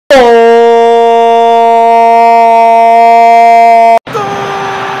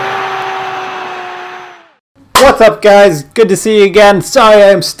What's up, guys? Good to see you again. Sorry,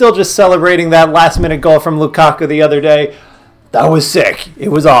 I'm still just celebrating that last-minute goal from Lukaku the other day. That was sick. It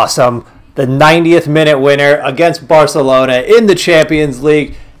was awesome. The 90th minute winner against Barcelona in the Champions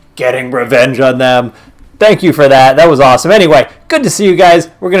League, getting revenge on them. Thank you for that. That was awesome. Anyway, good to see you guys.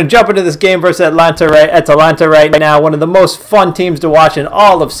 We're going to jump into this game versus Atalanta right now. One of the most fun teams to watch in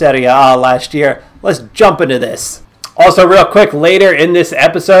all of Serie A last year. Let's jump into this. Also, real quick, later in this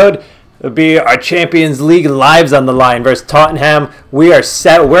episode, it'll be our Champions League lives on the line versus Tottenham. We are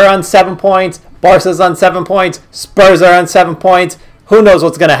set. We're on 7 points. Barca's on 7 points. Spurs are on 7 points. Who knows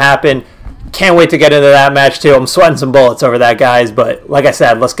what's going to happen? Can't wait to get into that match too. I'm sweating some bullets over that, guys. But like I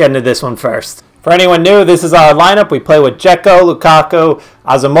said, let's get into this one first. For anyone new, this is our lineup. We play with Dzeko, Lukaku,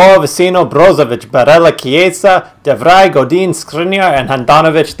 Asamoah, Vecino, Brozovic, Barella, Chiesa, De Vrij, Godin, Skriniar, and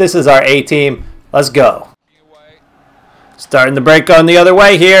Handanovic. This is our A team. Let's go. Starting the break going the other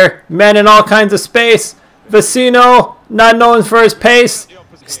way here. Men in all kinds of space. Vecino, not known for his pace.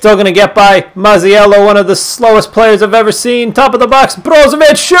 Still going to get by Mazziello, one of the slowest players I've ever seen. Top of the box,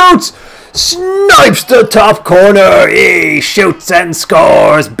 Brozovic shoots! Snipes the top corner. He shoots and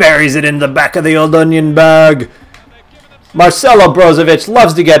scores. Buries it in the back of the old onion bag. Marcelo Brozovic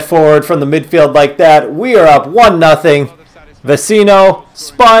loves to get forward from the midfield like that. We are up 1-0. Vecino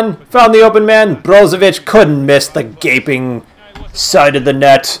spun, found the open man. Brozovic couldn't miss the gaping side of the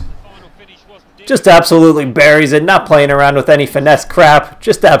net. Just absolutely buries it, not playing around with any finesse crap.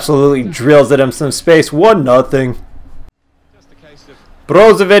 Just absolutely drills at him some space. 1-0.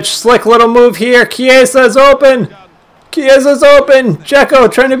 Brozovic, slick little move here. Chiesa's open. Chiesa's open.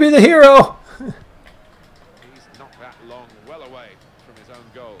 Dzeko trying to be the hero.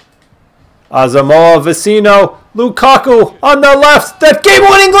 Asamoah, Vecino, Lukaku on the left. That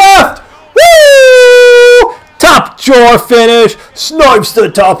game-winning left. Woo! Top jaw finish. Snipes the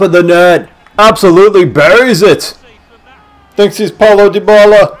top of the net. Absolutely buries it. Thinks he's Paulo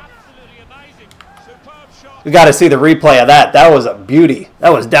Dybala. We got to see the replay of that. That was a beauty.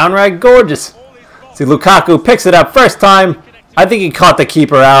 That was downright gorgeous. See, Lukaku picks it up first time. I think he caught the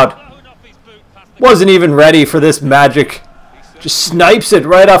keeper out. Wasn't even ready for this magic. Just snipes it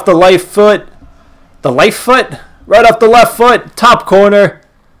right off the left foot. The left foot? Right off the left foot. Top corner.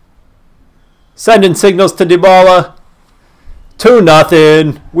 Sending signals to Dybala.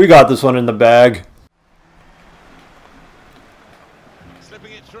 2-0. We got this one in the bag.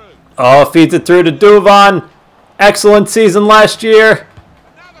 Oh, feeds it through to Duvan. Excellent season last year.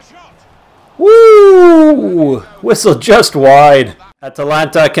 Woo! Whistle just wide.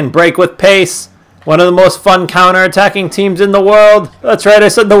 Atalanta can break with pace. One of the most fun counter-attacking teams in the world. That's right, I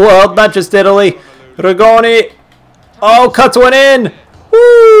said the world, not just Italy. Rigoni. Oh, cuts one in.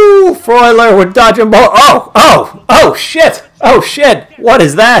 Woo! Freuler, we're dodging ball. Oh, shit. Oh, shit. What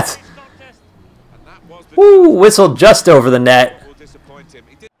is that? Woo! Whistle just over the net.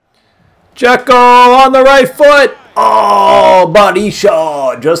 Dzeko on the right foot. Oh, body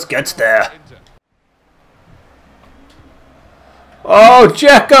shot. Just gets there. Oh,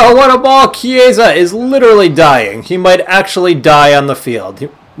 Dzeko, what a ball. Chiesa is literally dying. He might actually die on the field. He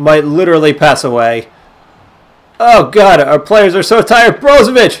might literally pass away. Oh, God, our players are so tired.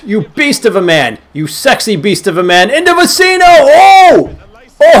 Brozovic, you beast of a man. You sexy beast of a man. Into Vecino. Oh!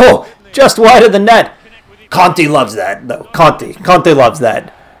 Oh, just wide of the net. Conte loves that, though. Conte loves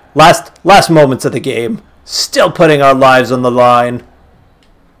that. Last moments of the game. Still putting our lives on the line.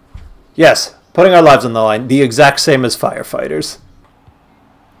 Yes, putting our lives on the line. The exact same as firefighters.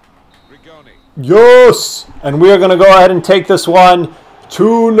 Yes! And we are going to go ahead and take this one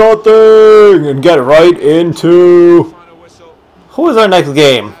 2-0 and get right into... Who is our next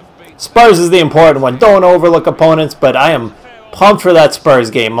game? Spurs is the important one. Don't overlook opponents, but I am pumped for that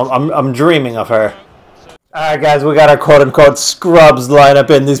Spurs game. I'm dreaming of her. Alright, guys, we got our quote-unquote scrubs lineup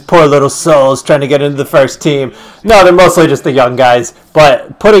in. These poor little souls trying to get into the first team. No, they're mostly just the young guys.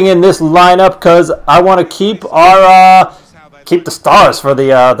 But putting in this lineup because I want to keep our... keep the stars for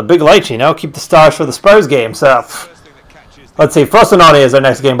the big lights, you know? Keep the stars for the Spurs game. So, let's see. Frosinone is our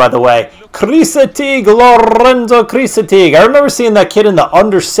next game, by the way. Lorenzo Crisatig. I remember seeing that kid in the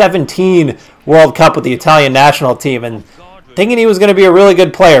under-17 World Cup with the Italian national team and thinking he was going to be a really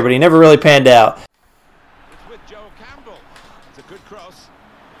good player, but he never really panned out.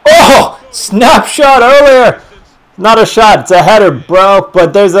 Oh! Snapshot earlier! Not a shot. It's a header, bro.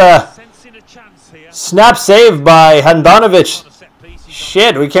 But there's a snap save by Handanovic.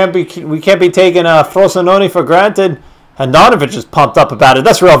 Shit, we can't be taking Frosinone for granted. Handanovic is pumped up about it.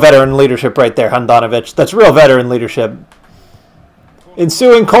 That's real veteran leadership right there, Handanovic. That's real veteran leadership.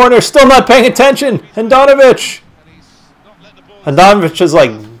 Ensuing corner, still not paying attention. Handanovic. Handanovic is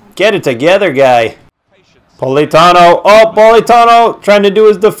like, get it together, guy. Politano. Oh, Politano trying to do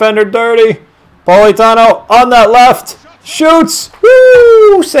his defender dirty. Politano on that left. Shoots.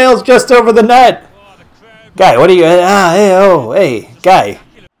 Woo! Sails just over the net. Guy, what are you... hey, guy.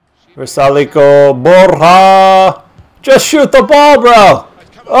 Versalico, Borja. Just shoot the ball, bro.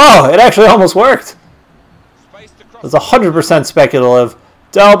 Oh, it actually almost worked. It was 100% speculative.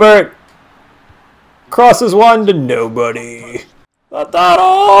 Delbert crosses one to nobody.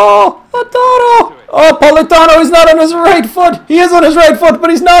 Lautaro! Lautaro! Oh, Politano is not on his right foot. He is on his right foot, but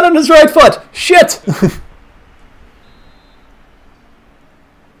he's not on his right foot. Shit!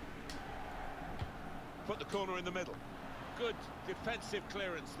 Put the corner in the middle. Good defensive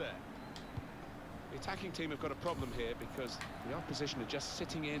clearance there. The attacking team have got a problem here because the opposition are just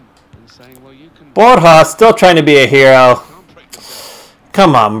sitting in and saying, well, you can... Borja still trying to be a hero.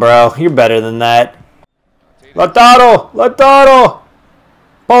 Come on, bro. You're better than that. Lautaro! Lautaro!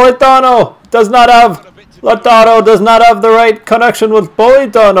 Politano does not have... Lautaro does not have the right connection with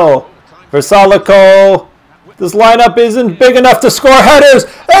Politano. Versalico. This lineup isn't big enough to score headers,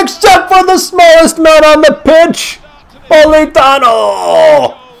 except for the smallest man on the pitch,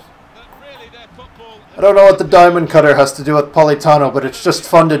 Politano. I don't know what the diamond cutter has to do with Politano, but it's just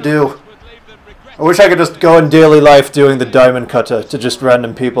fun to do. I wish I could just go in daily life doing the diamond cutter to just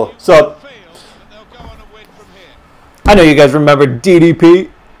random people. So, I know you guys remember DDP.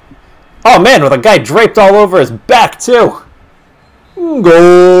 Oh man, with a guy draped all over his back too.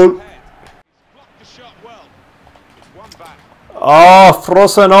 Goal. Oh,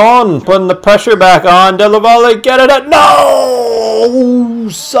 Frosinone putting the pressure back on. Della Valle, get it at... No!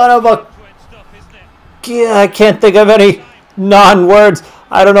 Son of a... Yeah, I can't think of any non-words.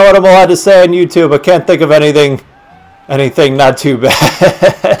 I don't know what I'm allowed to say on YouTube. I can't think of anything not too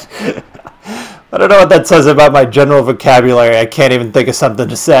bad. I don't know what that says about my general vocabulary. I can't even think of something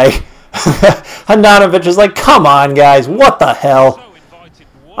to say. Handanovic is like, come on, guys. What the hell?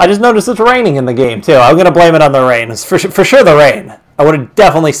 I just noticed it's raining in the game, too. I'm going to blame it on the rain. It's for sure the rain. I would have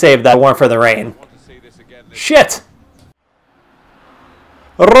definitely saved that if it weren't for the rain. Shit!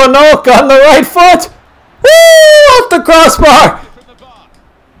 Ronoke on the right foot! Woo! Off the crossbar!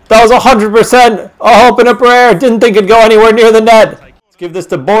 That was 100% a hope and a prayer. Didn't think it'd go anywhere near the net. Let's give this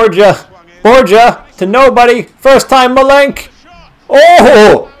to Borja. Borja to nobody. First time Malenk.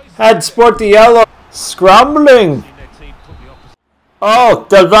 Oh! Had Sportiello scrambling. Oh,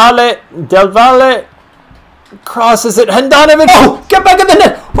 Del Valle crosses it. Handanovic. Oh, get back in the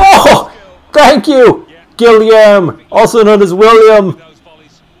net. Oh, thank you. Guilherme, also known as William.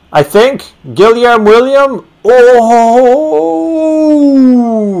 I think. Guilherme William. Oh,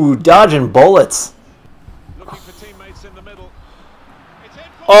 dodging bullets.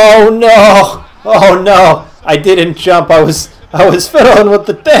 Oh no. Oh no. I didn't jump. I was fiddling with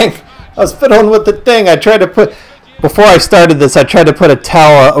the thing. I tried to put... Before I started this, I tried to put a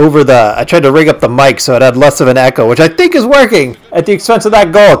towel over the... I tried to rig up the mic so it had less of an echo, which I think is working at the expense of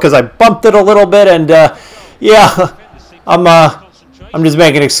that goal, because I bumped it a little bit, and, yeah, I'm just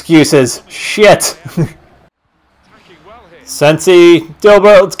making excuses. Shit. Sensi,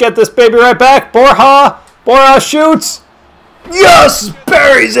 Dilbert, let's get this baby right back. Borja shoots. Yes!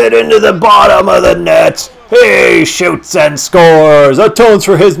 Buries it into the bottom of the net. He shoots and scores. Atones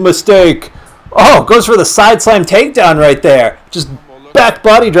for his mistake. Oh, goes for the side slam takedown right there. Just back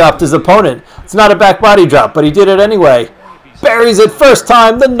body dropped his opponent. It's not a back body drop, but he did it anyway. Buries it first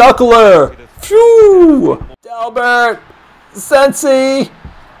time, the knuckler. Phew! Delbert. Sensi.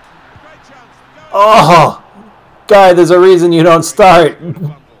 Oh, guy, there's a reason you don't start.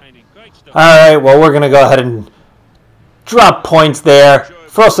 Alright, well, we're going to go ahead and drop points there.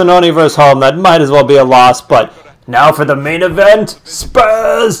 Frosinone versus home, that might as well be a loss, but now for the main event,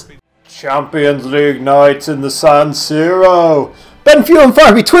 Spurs! Champions League nights in the San Siro. Been few and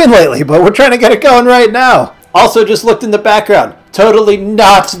far between lately, but we're trying to get it going right now. Also, just looked in the background. Totally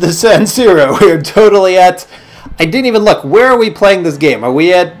not the San Siro. We are totally at... I didn't even look. Where are we playing this game? Are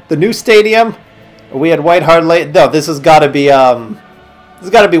we at the new stadium? Are we at White Hart Lane? No, this has got to be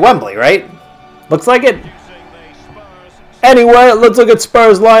Wembley, right? Looks like it. Anyway, let's look at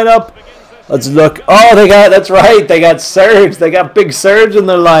Spurs lineup. Let's look. Oh, that's right. They got Serge. They got Big Serge in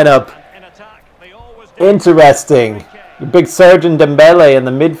their lineup. Interesting. Big Serge and Dembele in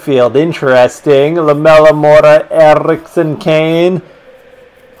the midfield. Interesting. Lamela, Mora, Eriksen, Kane.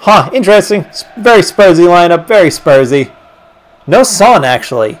 Huh, interesting. Very Spursy lineup. Very Spursy. No Son,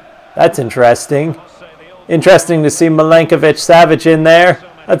 actually. That's interesting. Interesting to see Milenkovic, Savic in there.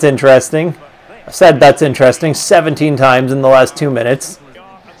 That's interesting. I've said that's interesting 17 times in the last 2 minutes.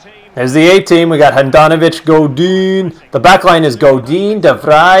 There's the A team. We got Handanovic, Godin. The back line is Godin, De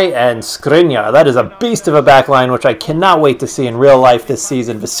Vrij, and Skriniar. That is a beast of a back line, which I cannot wait to see in real life this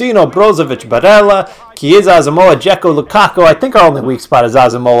season. Vecino, Brozovic, Barella, Chiesa, Asamoah, Dzeko, Lukaku. I think our only weak spot is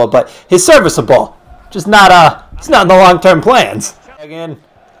Asamoah, but he's serviceable. Just not it's not in the long-term plans. Again,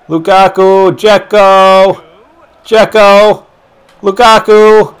 Lukaku, Dzeko,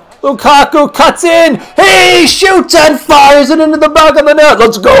 Lukaku. Lukaku cuts in. He shoots and fires it into the back of the net.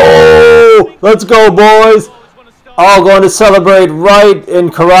 Let's go. Let's go, boys. All going to celebrate right in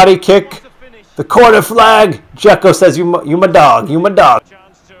karate kick. The corner flag. Dzeko says, you my dog. You my dog.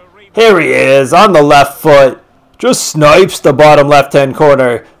 Here he is on the left foot. Just snipes the bottom left-hand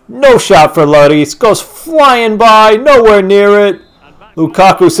corner. No shot for Lloris. Goes flying by. Nowhere near it.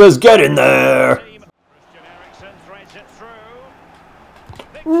 Lukaku says, get in there.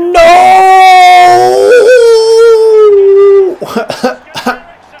 No!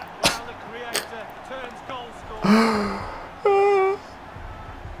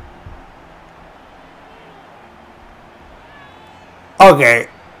 Okay,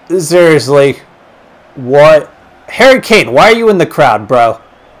 seriously, what? Harry Kane, why are you in the crowd, bro?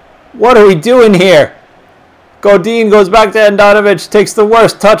 What are we doing here? Godin goes back to Handanovic, takes the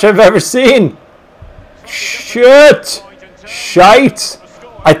worst touch I've ever seen. Shit! Shite!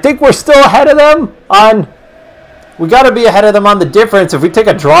 I think we're still ahead of them on... We got to be ahead of them on the difference. If we take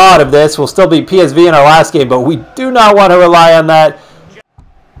a draw out of this, we'll still beat PSV in our last game, but we do not want to rely on that.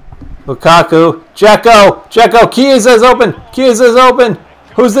 Lukaku. Dzeko. Chiesa's open.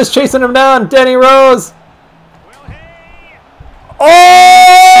 Who's this chasing him down? Danny Rose.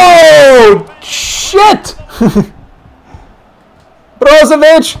 Oh! Shit!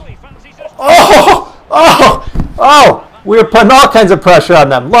 Brozovic. Oh! We were putting all kinds of pressure on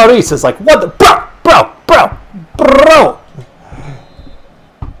them. Lloris is like, what the... Bro!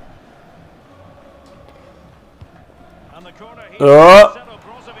 Oh,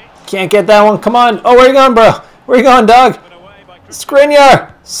 can't get that one. Come on. Oh, where you going, bro? Where you going, dog?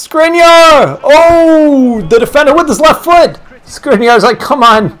 Skriniar! Oh, the defender with his left foot. Skriniar's like, come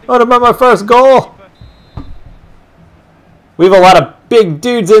on. What about my first goal? We have a lot of big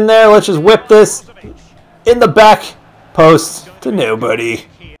dudes in there. Let's just whip this in the back post to nobody.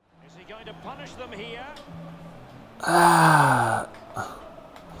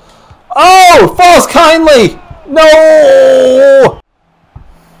 Oh, falls kindly. No.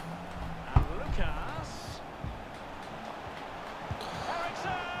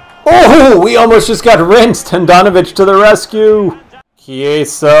 Oh, we almost just got rinsed. Handanovic to the rescue.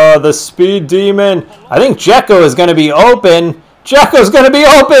 Chiesa, the speed demon. I think Dzeko is going to be open. Dzeko's going to be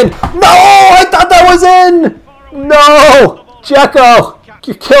open. No, I thought that was in. No, Dzeko,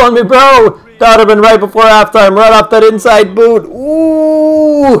 you're killing me, bro. That would have been right before halftime, right off that inside boot.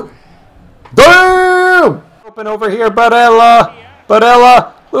 Ooh, damn. Open over here, Barella,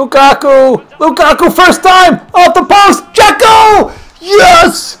 Lukaku, first time, off the post, Dzeko.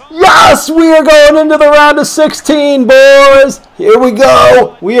 Yes, we are going into the round of 16, boys. Here we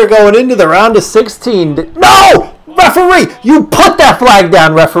go. We are going into the round of 16. No, referee, you put that flag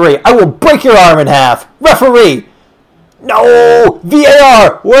down, referee. I will break your arm in half, referee. No,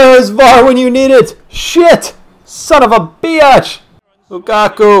 VAR. Where is VAR when you need it? Shit, son of a biatch.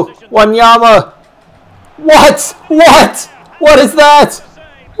 Lukaku, Wanyama. What is that?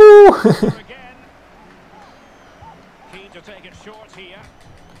 Ooh.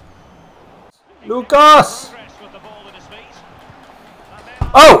 Lucas!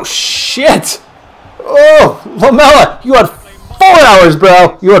 Oh, shit! Oh, Lamella, you had 4 hours,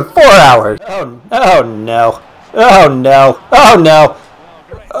 bro! You had 4 hours! Oh no.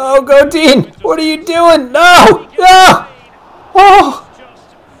 Oh, Godin! What are you doing? No!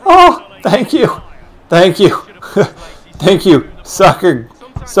 Oh, thank you. Thank you, soccer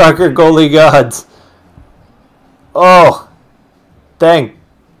goalie gods. Oh, thank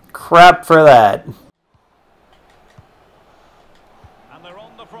crap for that. And they're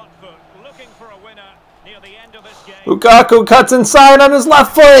on the front foot, looking for a winner near the end of this game. Lukaku cuts inside on his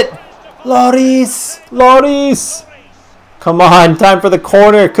left foot. Lloris. Come on, time for the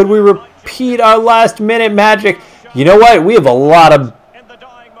corner. Could we repeat our last minute magic? You know what? We have a lot of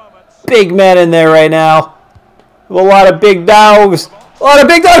big men in there right now. We have a lot of big dogs.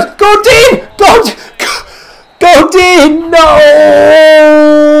 Godin! Godin! No!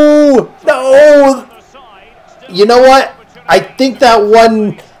 You know what? I think that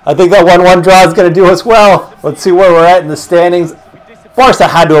 1-1 draw is going to do us well. Let's see where we're at in the standings. Barca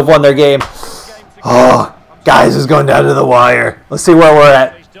had to have won their game. Oh, guys, it's going down to the wire. Let's see where we're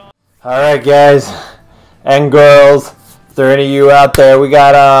at. All right, guys and girls, if there are any of you out there, we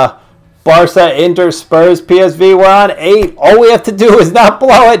got Barca, Inter, Spurs, PSV. We're on 8. All we have to do is not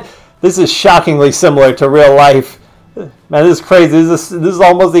blow it. This is shockingly similar to real life. Man, this is crazy. This is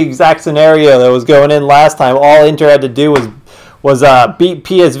almost the exact scenario that was going in last time. All Inter had to do was beat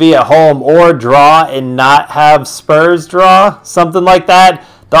PSV at home or draw and not have Spurs draw. Something like that.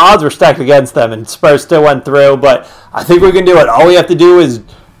 The odds were stacked against them, and Spurs still went through. But I think we can do it. All we have to do is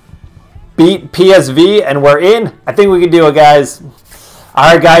beat PSV, and we're in. I think we can do it, guys.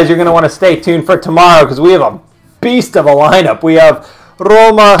 All right, guys, you're going to want to stay tuned for tomorrow because we have a beast of a lineup. We have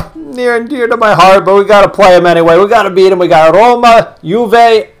Roma, near and dear to my heart, but we got to play them anyway. We got to beat them. We got Roma, Juve,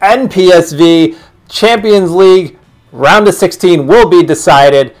 and PSV. Champions League, round of 16 will be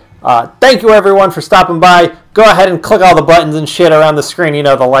decided. Thank you, everyone, for stopping by. Go ahead and click all the buttons and shit around the screen. You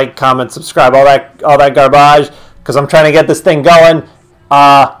know, the like, comment, subscribe, all that garbage, because I'm trying to get this thing going.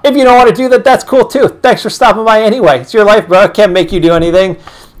 If you don't want to do that, that's cool too. Thanks for stopping by anyway. It's your life, bro. Can't make you do anything.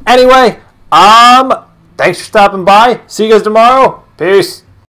 Anyway, thanks for stopping by. See you guys tomorrow. Peace.